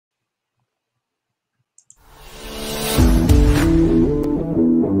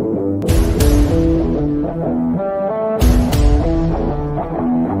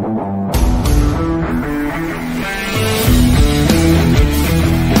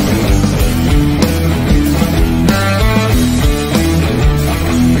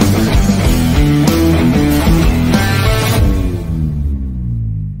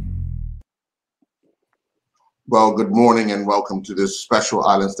Well, good morning and welcome to this special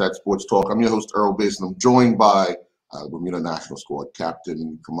Island Stat Sports Talk. I'm your host, Earl Basin. I'm joined by Bermuda National Squad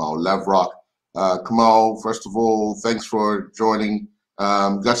Captain Kamau Leverock. Kamau, first of all, thanks for joining.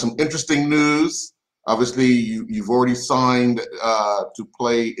 Got some interesting news. Obviously, you've already signed to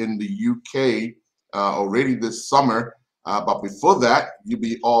play in the UK already this summer. But before that, you'll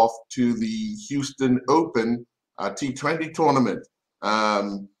be off to the Houston Open T20 tournament.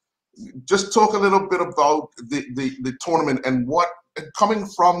 Just talk a little bit about the tournament and what, coming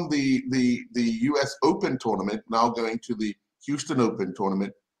from the US Open tournament, now going to the Houston Open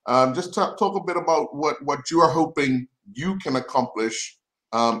tournament. Just talk a bit about what you are hoping you can accomplish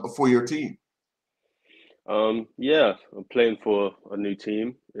for your team. Yeah, I'm playing for a new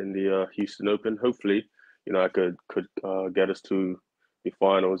team in the Houston Open. Hopefully, I could get us to the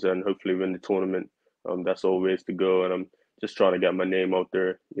finals and hopefully win the tournament. That's always the goal, and I'm just trying to get my name out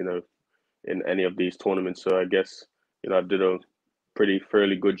there, in any of these tournaments. So I guess, I did a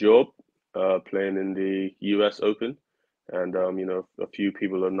fairly good job playing in the US Open, and a few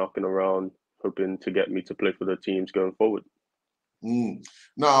people are knocking around hoping to get me to play for their teams going forward. Now,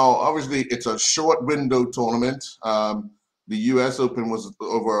 obviously, it's a short window tournament. The U.S. Open was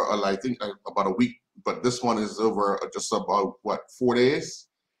over, I think, about a week, but this one is over just about, 4 days?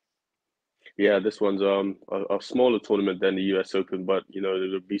 Yeah, this one's a smaller tournament than the U.S. Open, but,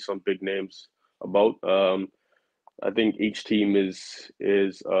 there'll be some big names about. I think each team has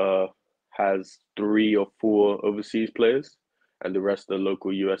 3 or 4 overseas players, and the rest are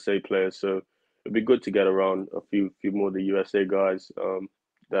local USA players. So it'd be good to get around a few more of the USA guys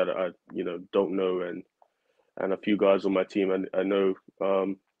that I don't know, and a few guys on my team. And I know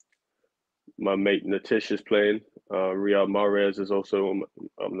my mate Natish is playing. Riyad Mahrez is also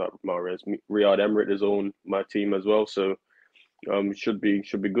not Mahrez. Riyad Emirates is on my team as well. So should be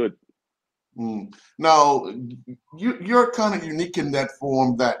good. Now, you're kind of unique in that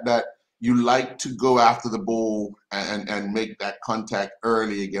form that you like to go after the ball and make that contact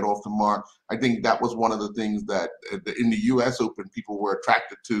early and get off the mark. I think that was one of the things that in the U.S. Open people were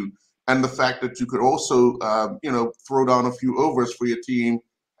attracted to, and the fact that you could also throw down a few overs for your team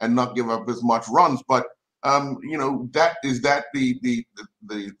and not give up as much runs. But that the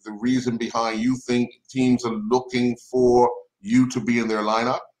reason behind you think teams are looking for you to be in their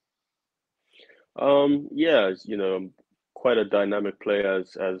lineup? Yeah, I'm quite a dynamic player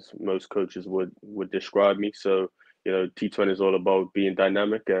as most coaches would describe me. So, T20 is all about being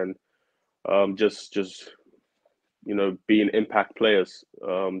dynamic and just being impact players.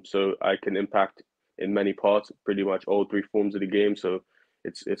 So I can impact in many parts, pretty much all 3 forms of the game. So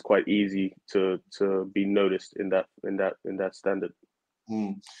it's quite easy to be noticed in that standard.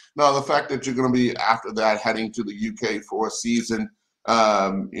 Now, the fact that you're going to be after that heading to the UK for a season,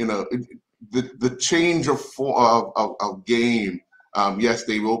 the change of game. Yes,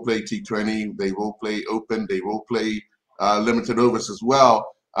 they will play T20, they will play Open, they will play limited overs as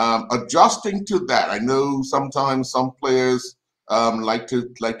well. Adjusting to that, I know sometimes some players like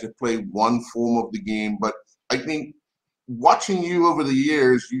to play one form of the game, but I think watching you over the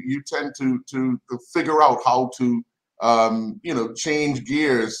years, you tend to figure out how to change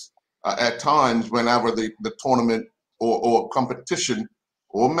gears at times whenever the tournament or competition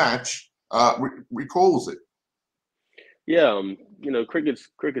or match recalls it. Yeah, cricket's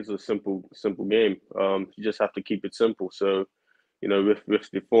a simple game. You just have to keep it simple. So, with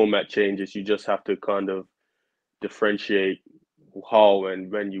the format changes, you just have to kind of differentiate how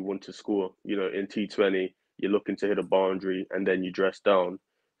and when you want to score. In T20, you're looking to hit a boundary and then you dress down.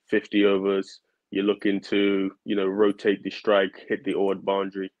 50 overs, you're looking to, rotate the strike, hit the odd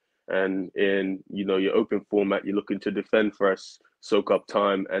boundary. And in, your open format, you're looking to defend first, soak up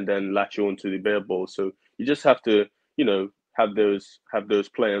time, and then latch on to the bare ball. So you just have to, have those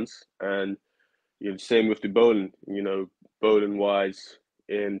plans. And same with the bowling. Bowling wise,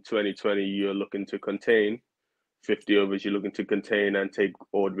 in 2020, you're looking to contain. 50 overs, you're looking to contain and take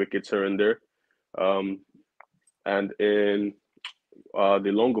odd wickets here and there. And in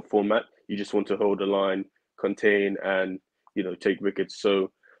the longer format, you just want to hold the line, contain, and take wickets.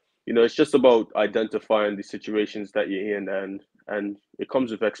 So it's just about identifying the situations that you're in, and it comes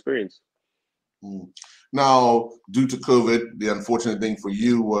with experience. Now, due to COVID, the unfortunate thing for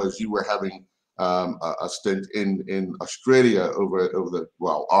you was you were having a stint in Australia over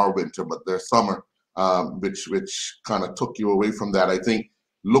our winter, but their summer, which kind of took you away from that. I think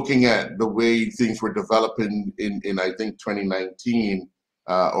looking at the way things were developing in I think 2019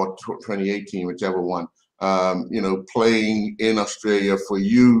 or 2018, whichever one, playing in Australia for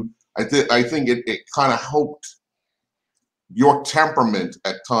you, I think it kind of helped your temperament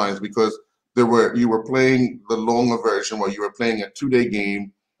at times, because you were playing the longer version where you were playing a 2-day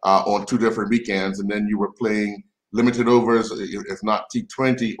game on 2 different weekends, and then you were playing limited overs, if not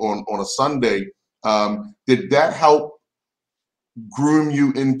T20, on a Sunday. Did that help groom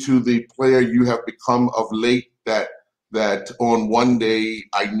you into the player you have become of late? That on one day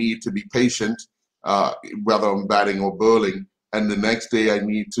I need to be patient, whether I'm batting or bowling, and the next day I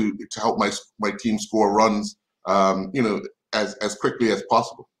need to help my team score runs, you know, as quickly as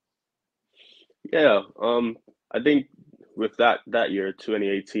possible. Yeah, I think with that year,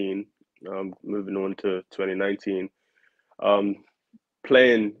 2018, moving on to 2019, um,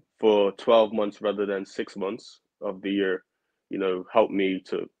 playing for 12 months rather than 6 months of the year, helped me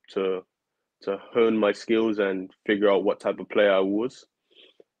to hone my skills and figure out what type of player I was.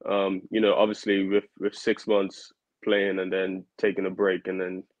 Obviously with 6 months playing and then taking a break and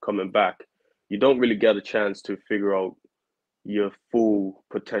then coming back, you don't really get a chance to figure out your full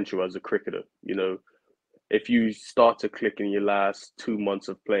potential as a cricketer. If you start to click in your last 2 months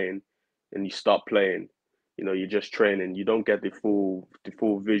of playing and you stop playing, you're just training, you don't get the full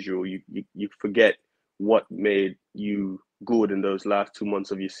visual. You forget what made you good in those last 2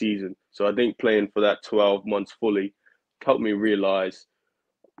 months of your season. So I think playing for that 12 months fully helped me realize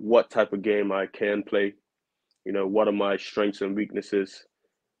what type of game I can play, what are my strengths and weaknesses,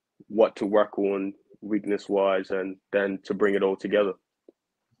 what to work on weakness wise, and then to bring it all together.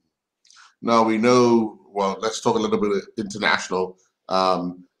 Now we know, well, let's talk a little bit of international.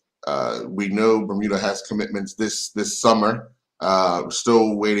 Um, we know Bermuda has commitments this summer.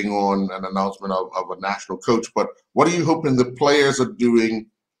 Still waiting on an announcement of a national coach. But what are you hoping the players are doing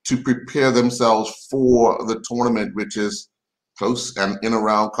to prepare themselves for the tournament, which is close and in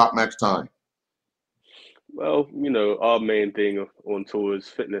around cup match time? Well, our main thing on tour is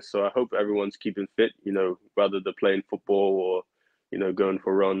fitness. So I hope everyone's keeping fit, whether they're playing football or, going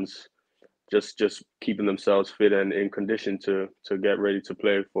for runs, just keeping themselves fit and in condition to get ready to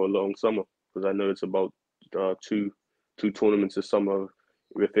play for a long summer. Because I know it's about two tournaments a summer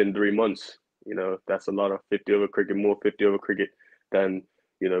within 3 months. That's a lot of 50 over cricket, more 50 over cricket than,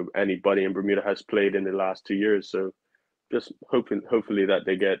 anybody in Bermuda has played in the last 2 years. So just hopefully that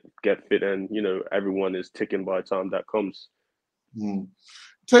they get fit and everyone is ticking by the time that comes. Hmm.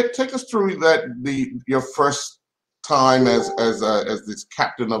 Take us through your first time as this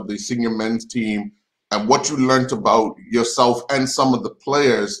captain of the senior men's team, and what you learned about yourself and some of the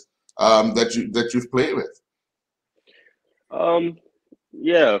players that you've played with. um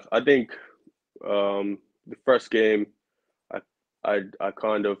yeah, I think the first game, I I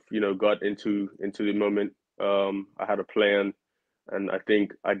kind of got into the moment. I had a plan, and I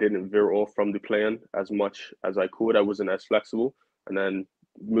think I didn't veer off from the plan as much as I could. I wasn't as flexible, and then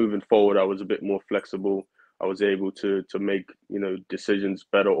moving forward, I was a bit more flexible. I was able to make decisions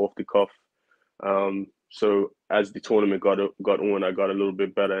better off the cuff. So as the tournament got on, I got a little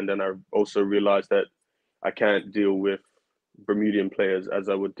bit better, and then I also realized that I can't deal with Bermudian players as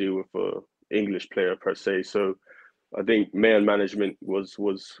I would deal with a English player per se. So I think man management was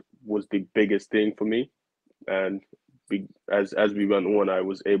the biggest thing for me, and as we went on, I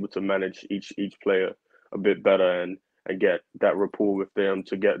was able to manage each player a bit better and get that rapport with them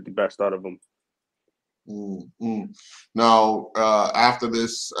to get the best out of them. Mm, mm. Now, after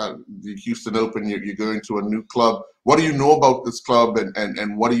this, the Houston Open, you're going to a new club. What do you know about this club,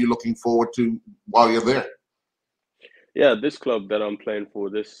 and what are you looking forward to while you're there? Yeah, this club that I'm playing for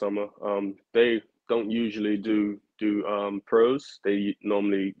this summer, they don't usually do pros. They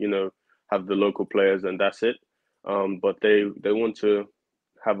normally, have the local players and that's it. But they want to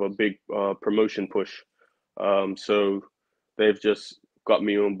have a big promotion push. So they've just got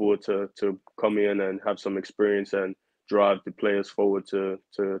me on board to come in and have some experience and drive the players forward to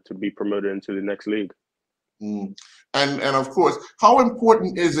be promoted into the next league. Mm. And of course, how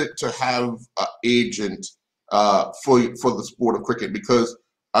important is it to have an agent for the sport of cricket? Because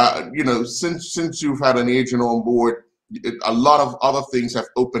since you've had an agent on board, a lot of other things have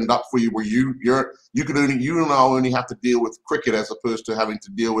opened up for you, where you now only have to deal with cricket as opposed to having to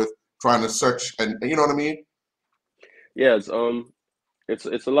deal with trying to search, and you know what I mean? Yeah, it's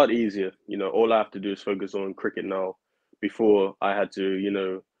a lot easier. All I have to do is focus on cricket now. Before I had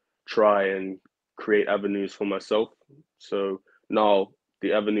to, try and create avenues for myself. So now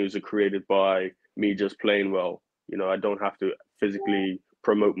the avenues are created by me just playing well. I don't have to physically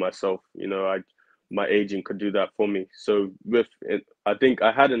promote myself. My agent could do that for me. So with it, I think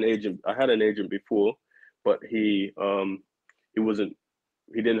I had an agent. I had an agent before, but he wasn't.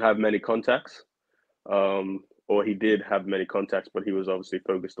 He didn't have many contacts, or he did have many contacts, but he was obviously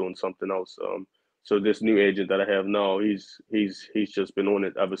focused on something else. So this new agent that I have now, he's just been on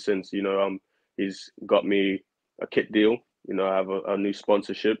it ever since. He's got me a kit deal. I have a new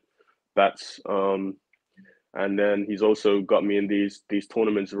sponsorship. That's and then he's also got me in these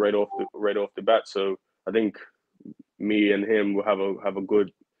tournaments right off the bat. So I think me and him will have a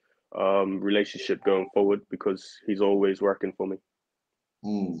good relationship going forward because he's always working for me.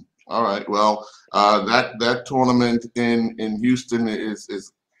 Hmm. All right. Well, that tournament in Houston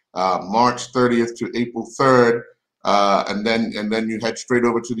is March 30th to April 3rd, and then you head straight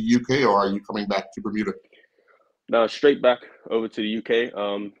over to the UK, or are you coming back to Bermuda? Now straight back over to the UK.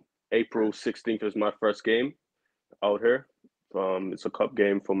 April 16th is my first game out here. It's a cup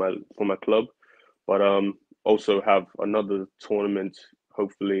game for my club, but also have another tournament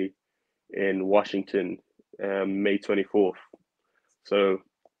hopefully in Washington, May 24th. So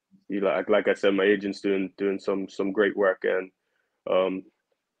like I said, my agent's doing some great work, and um,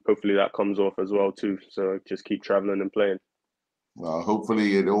 hopefully that comes off as well too. So just keep traveling and playing.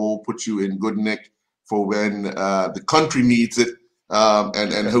 Hopefully, it all puts you in good nick for when the country needs it,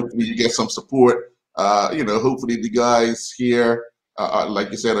 and hopefully you get some support. Hopefully the guys here,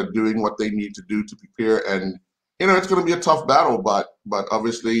 like you said, are doing what they need to do to prepare. And it's going to be a tough battle, but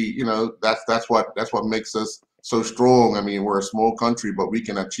obviously, that's what makes us so strong. I mean, we're a small country, but we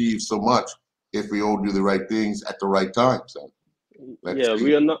can achieve so much if we all do the right things at the right time. So let's Yeah,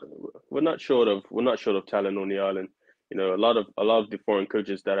 see. we're not short of talent on the island. A lot of the foreign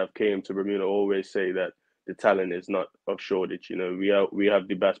coaches that have came to Bermuda always say that the talent is not of shortage. We have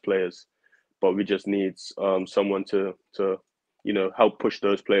the best players, but we just need someone to help push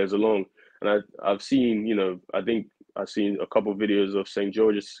those players along. And I've seen, I think I've seen a couple of videos of St.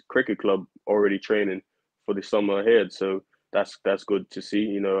 George's Cricket Club already training for the summer ahead. So that's good to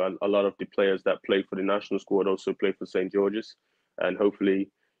see. A lot of the players that play for the national squad also play for St. George's, and hopefully,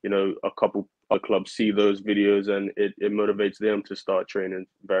 a couple other clubs see those videos and it motivates them to start training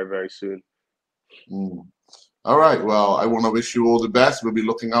very, very soon. Mm. All right. Well, I want to wish you all the best. We'll be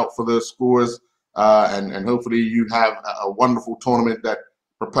looking out for those scores, and hopefully you have a wonderful tournament that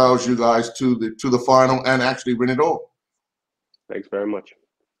propels you guys to the final and actually win it all. Thanks very much.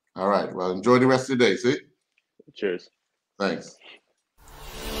 All right. Well, enjoy the rest of the day. See. Cheers. Thanks.